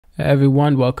Hey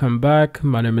everyone, welcome back.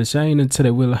 My name is Zane and today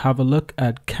we'll have a look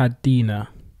at Kadena.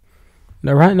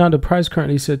 Now right now the price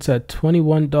currently sits at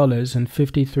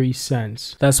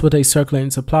 $21.53. That's with a circulating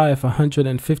supply of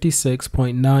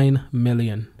 156.9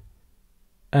 million.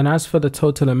 And as for the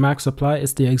total and max supply,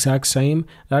 it's the exact same.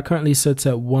 That currently sits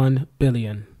at 1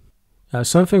 billion. Now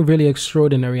something really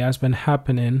extraordinary has been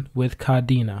happening with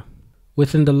Kadena.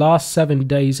 Within the last 7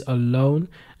 days alone,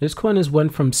 this coin has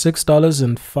went from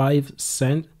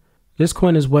 $6.05. This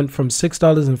coin has went from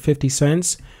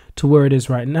 $6.50 to where it is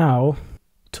right now,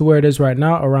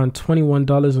 around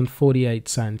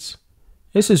 $21.48.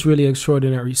 This is really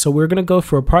extraordinary. So we're going to go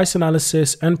for a price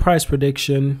analysis and price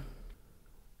prediction.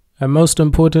 And most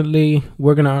importantly,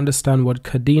 we're going to understand what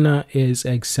Kadena is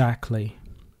exactly.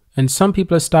 And some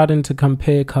people are starting to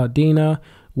compare Kadena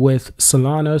with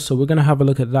Solana, so we're going to have a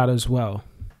look at that as well.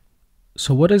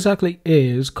 So what exactly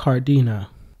is Kadena?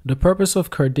 The purpose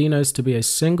of Kadena is to be a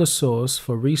single source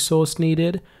for resource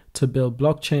needed to build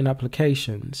blockchain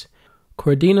applications.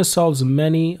 Kadena solves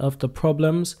many of the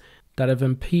problems that have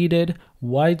impeded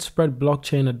widespread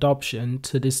blockchain adoption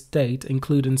to this date,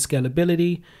 including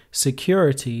scalability,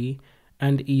 security,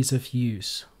 and ease of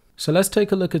use. So let's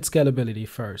take a look at scalability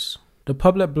first. The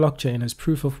public blockchain is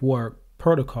proof of work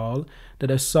protocol that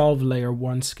has solved layer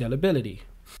 1 scalability.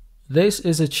 This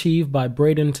is achieved by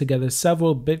braiding together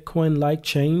several Bitcoin-like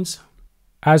chains.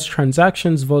 As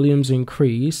transactions volumes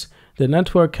increase, the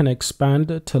network can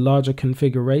expand to larger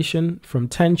configuration from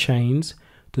 10 chains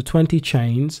to 20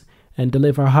 chains and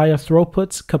deliver higher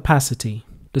throughput capacity.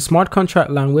 The smart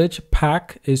contract language,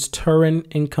 PAC, is Turing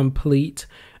incomplete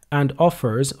and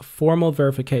offers formal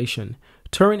verification.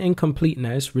 Turing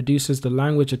incompleteness reduces the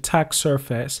language attack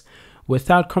surface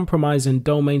without compromising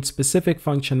domain-specific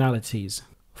functionalities.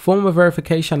 Formal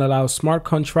verification allows smart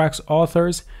contracts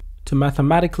authors to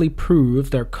mathematically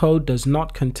prove their code does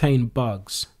not contain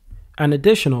bugs. And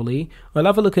additionally, we'll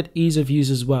have a look at ease of use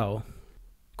as well.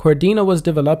 Kadena was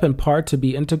developed in part to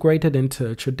be integrated into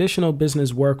a traditional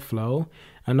business workflow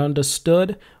and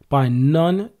understood by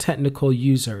non-technical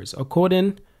users.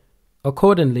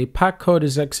 Accordingly, PAC code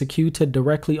is executed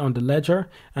directly on the ledger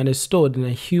and is stored in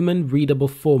a human-readable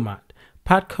format.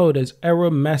 PAC code has error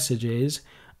messages,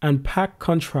 and PAC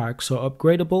contracts are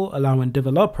upgradable, allowing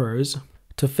developers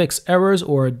to fix errors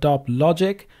or adopt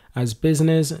logic as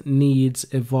business needs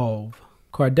evolve.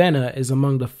 Kadena is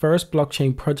among the first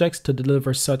blockchain projects to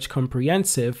deliver such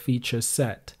comprehensive feature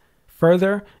set.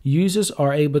 Further, users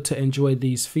are able to enjoy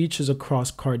these features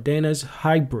across Kadena's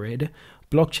hybrid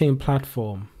blockchain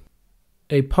platform.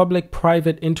 A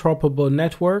public-private interoperable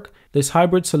network, this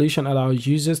hybrid solution allows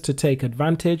users to take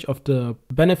advantage of the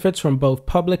benefits from both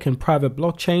public and private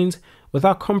blockchains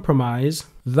without compromise,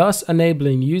 thus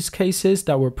enabling use cases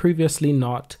that were previously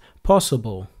not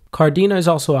possible. Kadena is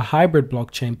also a hybrid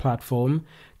blockchain platform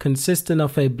consisting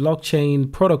of a blockchain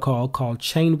protocol called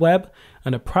Chainweb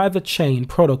and a private chain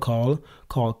protocol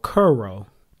called Kuro.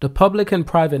 The public and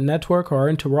private network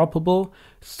are interoperable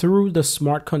through the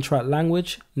smart contract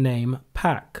language named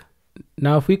PAC.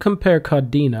 Now, if we compare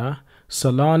Kadena,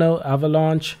 Solana,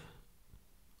 Avalanche,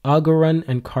 Algorand,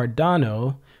 and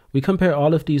Cardano, we compare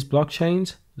all of these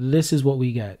blockchains, this is what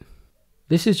we get.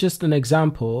 This is just an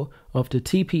example of the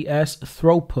TPS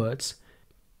throughputs,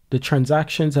 the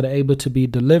transactions that are able to be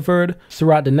delivered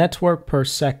throughout the network per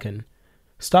second.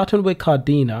 Starting with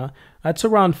Kadena, that's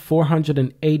around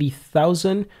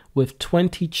 480,000 with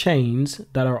 20 chains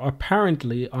that are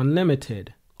apparently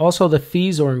unlimited. Also, the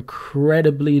fees are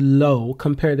incredibly low.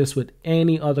 Compare this with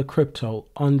any other crypto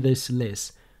on this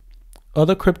list.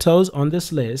 Other cryptos on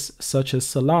this list, such as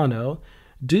Solana,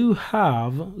 do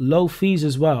have low fees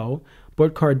as well,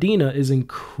 but Kadena is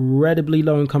incredibly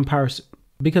low in comparison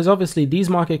because obviously these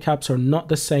market caps are not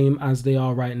the same as they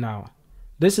are right now.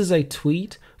 This is a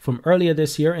tweet from earlier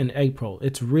this year in April.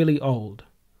 It's really old.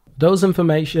 Those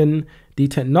information, the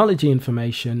technology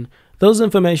information, those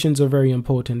informations are very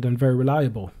important and very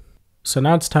reliable. So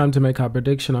now it's time to make our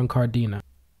prediction on Kadena.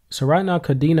 So right now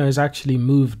Kadena is actually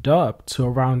moved up to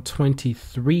around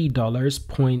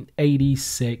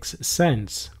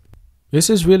 $23.86. This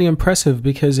is really impressive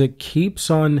because it keeps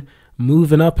on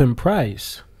moving up in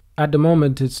price. At the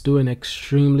moment, it's doing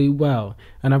extremely well.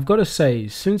 And I've got to say,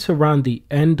 since around the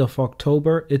end of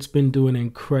October, it's been doing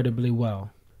incredibly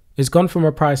well. It's gone from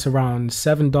a price around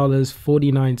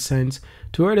 $7.49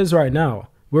 to where it is right now.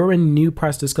 We're in new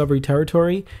price discovery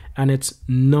territory and it's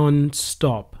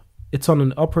non-stop. It's on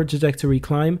an upward trajectory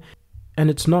climb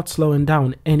and it's not slowing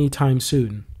down anytime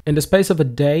soon. In the space of a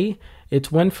day,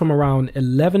 it went from around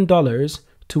 $11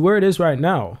 to where it is right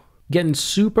now, getting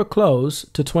super close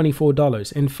to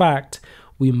 $24. In fact,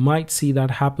 we might see that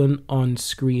happen on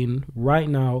screen right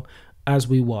now as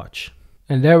we watch.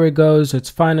 And there it goes.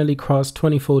 It's finally crossed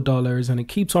 $24 and it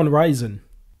keeps on rising.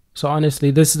 So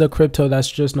honestly, this is the crypto that's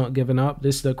just not giving up.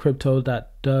 This is the crypto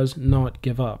that does not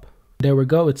give up. There we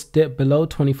go. It's dipped below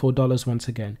 $24 once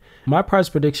again. My price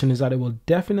prediction is that it will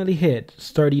definitely hit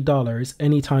 $30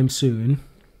 anytime soon.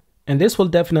 And this will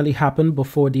definitely happen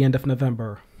before the end of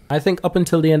November. I think up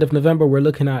until the end of November, we're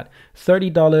looking at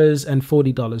 $30 and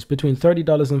 $40, between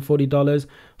 $30 and $40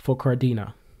 for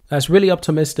Kadena. That's really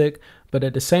optimistic, but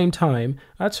at the same time,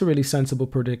 that's a really sensible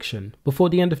prediction. Before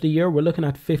the end of the year, we're looking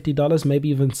at $50, maybe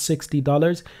even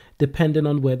 $60, depending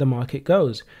on where the market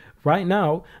goes. Right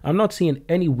now, I'm not seeing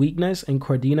any weakness in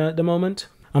Kadena at the moment.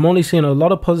 I'm only seeing a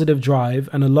lot of positive drive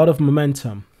and a lot of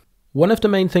momentum. One of the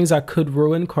main things that could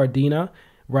ruin Kadena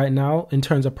right now in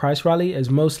terms of price rally is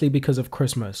mostly because of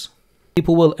Christmas.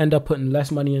 People will end up putting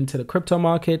less money into the crypto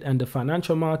market and the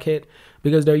financial market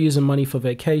because they're using money for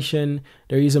vacation,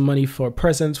 they're using money for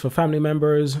presents for family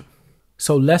members.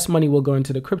 So less money will go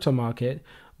into the crypto market,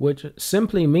 which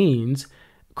simply means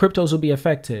cryptos will be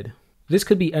affected. This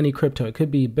could be any crypto. It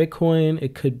could be Bitcoin,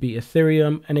 it could be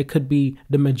Ethereum, and it could be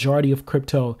the majority of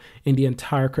crypto in the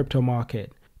entire crypto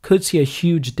market. Could see a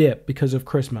huge dip because of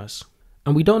Christmas.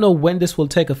 And we don't know when this will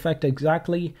take effect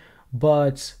exactly,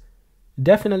 but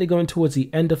definitely going towards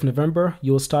the end of November,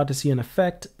 you'll start to see an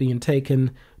effect being taken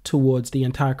towards the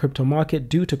entire crypto market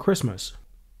due to Christmas.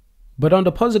 But on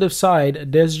the positive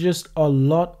side, there's just a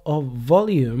lot of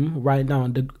volume right now,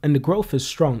 and the growth is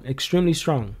strong, extremely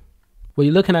strong. What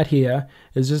you're looking at here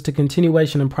is just a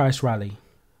continuation in price rally,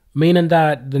 meaning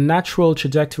that the natural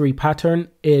trajectory pattern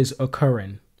is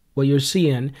occurring. What you're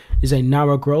seeing is a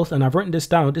narrow growth, and I've written this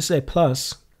down. This is a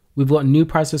plus. We've got new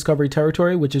price discovery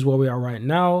territory, which is where we are right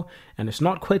now, and it's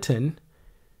not quitting.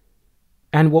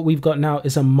 And what we've got now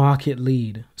is a market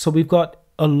lead. So we've got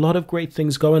a lot of great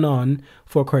things going on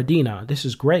for Kadena. This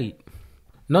is great.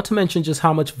 Not to mention just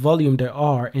how much volume there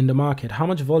are in the market, how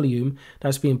much volume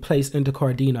that's being placed into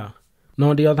Kadena.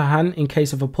 Now, on the other hand, in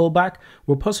case of a pullback,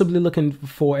 we're possibly looking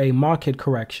for a market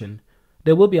correction.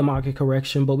 There will be a market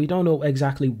correction, but we don't know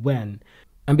exactly when.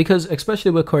 And because,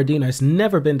 especially with Kadena, it's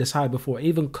never been this high before,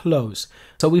 even close.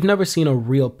 So we've never seen a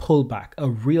real pullback, a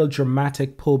real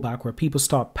dramatic pullback where people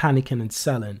start panicking and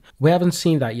selling. We haven't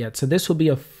seen that yet. So this will be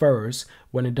a first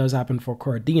when it does happen for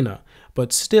Kadena.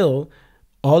 But still,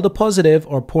 all the positive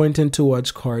are pointing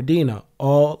towards Kadena.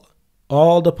 All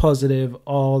the positive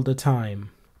all the time.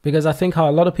 Because I think how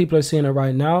a lot of people are seeing it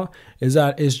right now is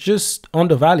that it's just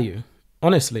undervalued.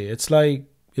 Honestly, it's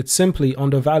simply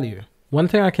undervalued. One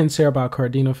thing I can say about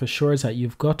Kadena for sure is that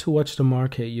you've got to watch the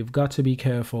market. You've got to be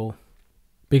careful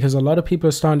because a lot of people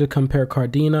are starting to compare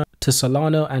Kadena to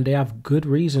Solana, and they have good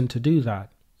reason to do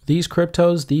that. These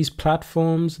cryptos, these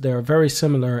platforms, they're very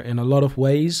similar in a lot of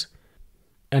ways.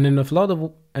 And in a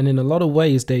lot of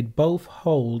ways, they both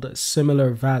hold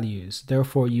similar values.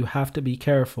 Therefore, you have to be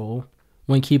careful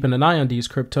when keeping an eye on these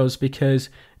cryptos because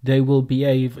they will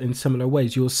behave in similar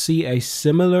ways. You'll see a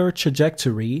similar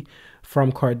trajectory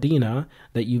from Kadena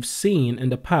that you've seen in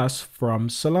the past from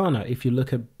Solana if you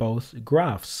look at both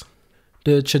graphs.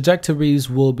 The trajectories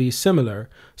will be similar,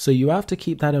 so you have to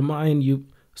keep that in mind. And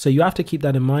you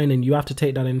have to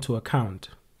take that into account.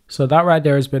 So that right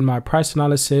there has been my price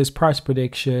analysis, price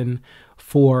prediction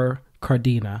for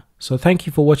Kadena. So thank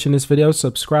you for watching this video.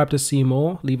 Subscribe to see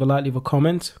more. Leave a like, leave a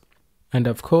comment. And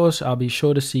of course, I'll be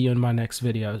sure to see you in my next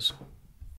videos.